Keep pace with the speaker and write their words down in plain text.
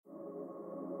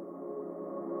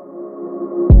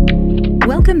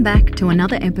Welcome back to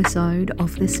another episode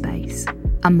of The Space,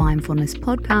 a mindfulness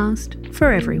podcast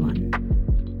for everyone.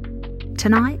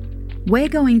 Tonight, we're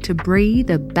going to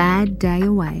breathe a bad day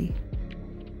away.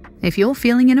 If you're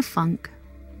feeling in a funk,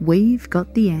 we've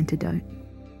got the antidote.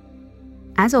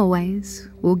 As always,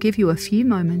 we'll give you a few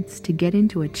moments to get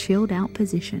into a chilled out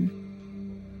position.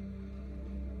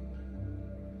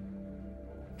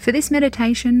 For this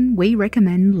meditation, we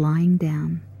recommend lying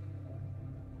down.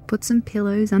 Put some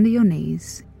pillows under your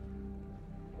knees.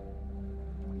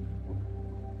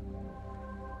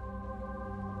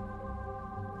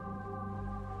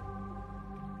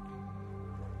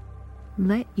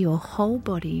 Let your whole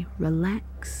body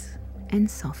relax and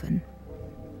soften.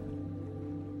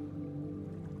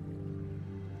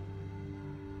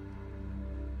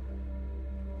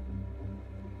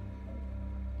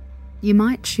 You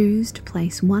might choose to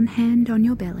place one hand on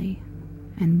your belly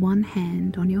and one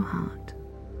hand on your heart.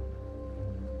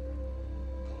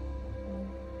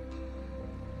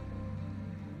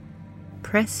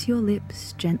 Press your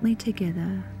lips gently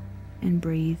together and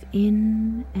breathe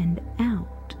in and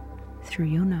out through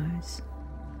your nose.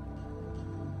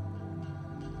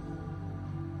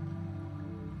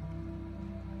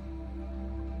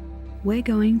 We're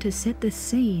going to set the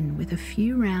scene with a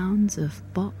few rounds of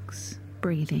box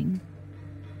breathing.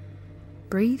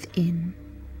 Breathe in,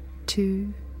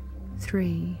 2,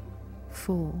 3,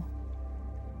 4.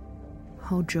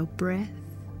 Hold your breath,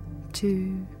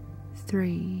 2,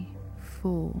 3,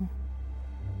 4.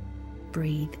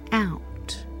 Breathe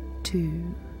out,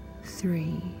 2,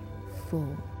 3,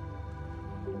 4.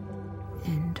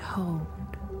 And hold,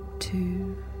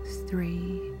 2,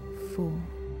 3, 4.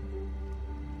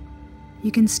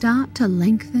 You can start to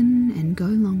lengthen and go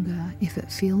longer if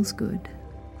it feels good.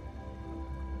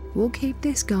 We'll keep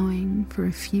this going for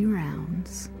a few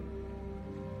rounds.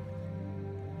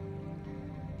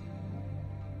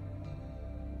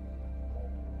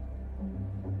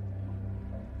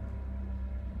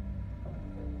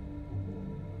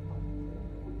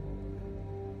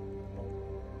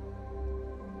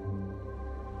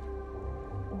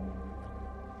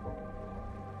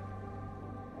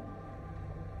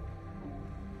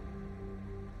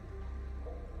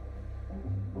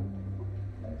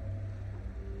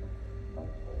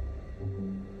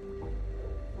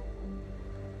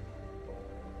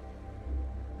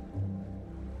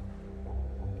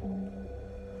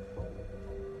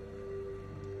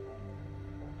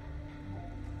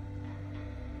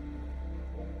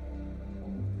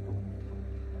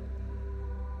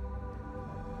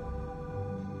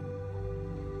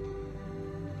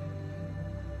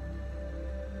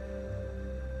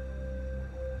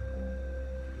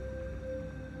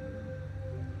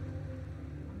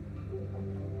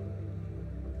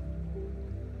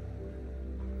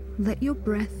 Let your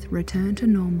breath return to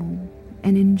normal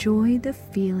and enjoy the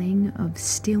feeling of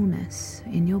stillness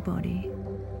in your body.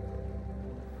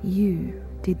 You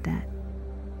did that.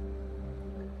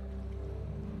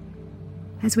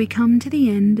 As we come to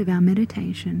the end of our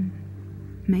meditation,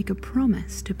 make a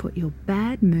promise to put your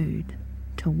bad mood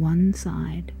to one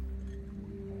side.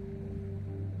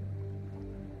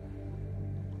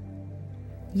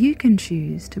 You can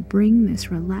choose to bring this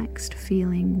relaxed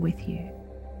feeling with you.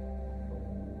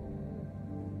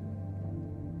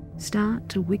 Start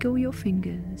to wiggle your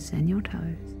fingers and your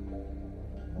toes.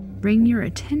 Bring your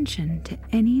attention to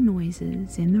any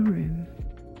noises in the room.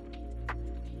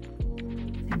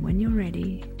 And when you're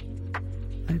ready,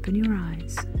 open your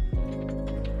eyes.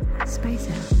 Space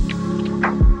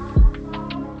out.